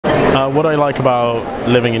What I like about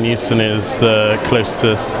living in Euston is the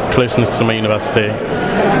closeness to my university,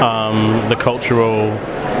 the cultural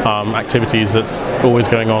activities that's always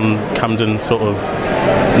going on. Camden sort of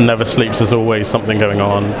never sleeps, there's always something going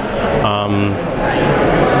on.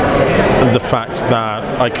 The fact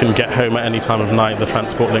that I can get home at any time of night, the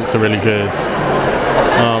transport links are really good.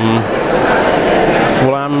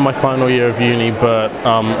 Well, I'm in my final year of uni, but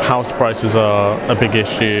house prices are a big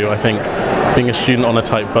issue. I think being a student on a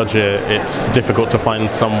tight budget, it's difficult to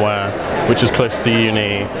find somewhere which is close to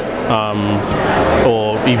uni,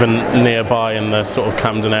 or even nearby in the sort of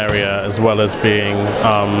Camden area, as well as being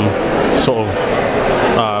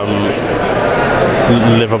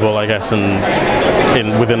livable, I guess,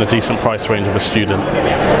 and within a decent price range of a student.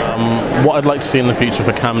 What I'd like to see in the future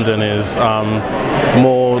for Camden is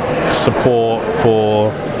more support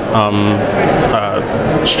for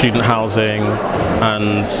student housing,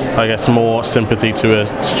 and I guess more sympathy to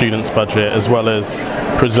a student's budget, as well as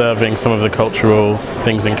preserving some of the cultural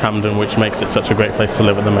things in Camden which makes it such a great place to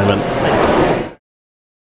live at the moment.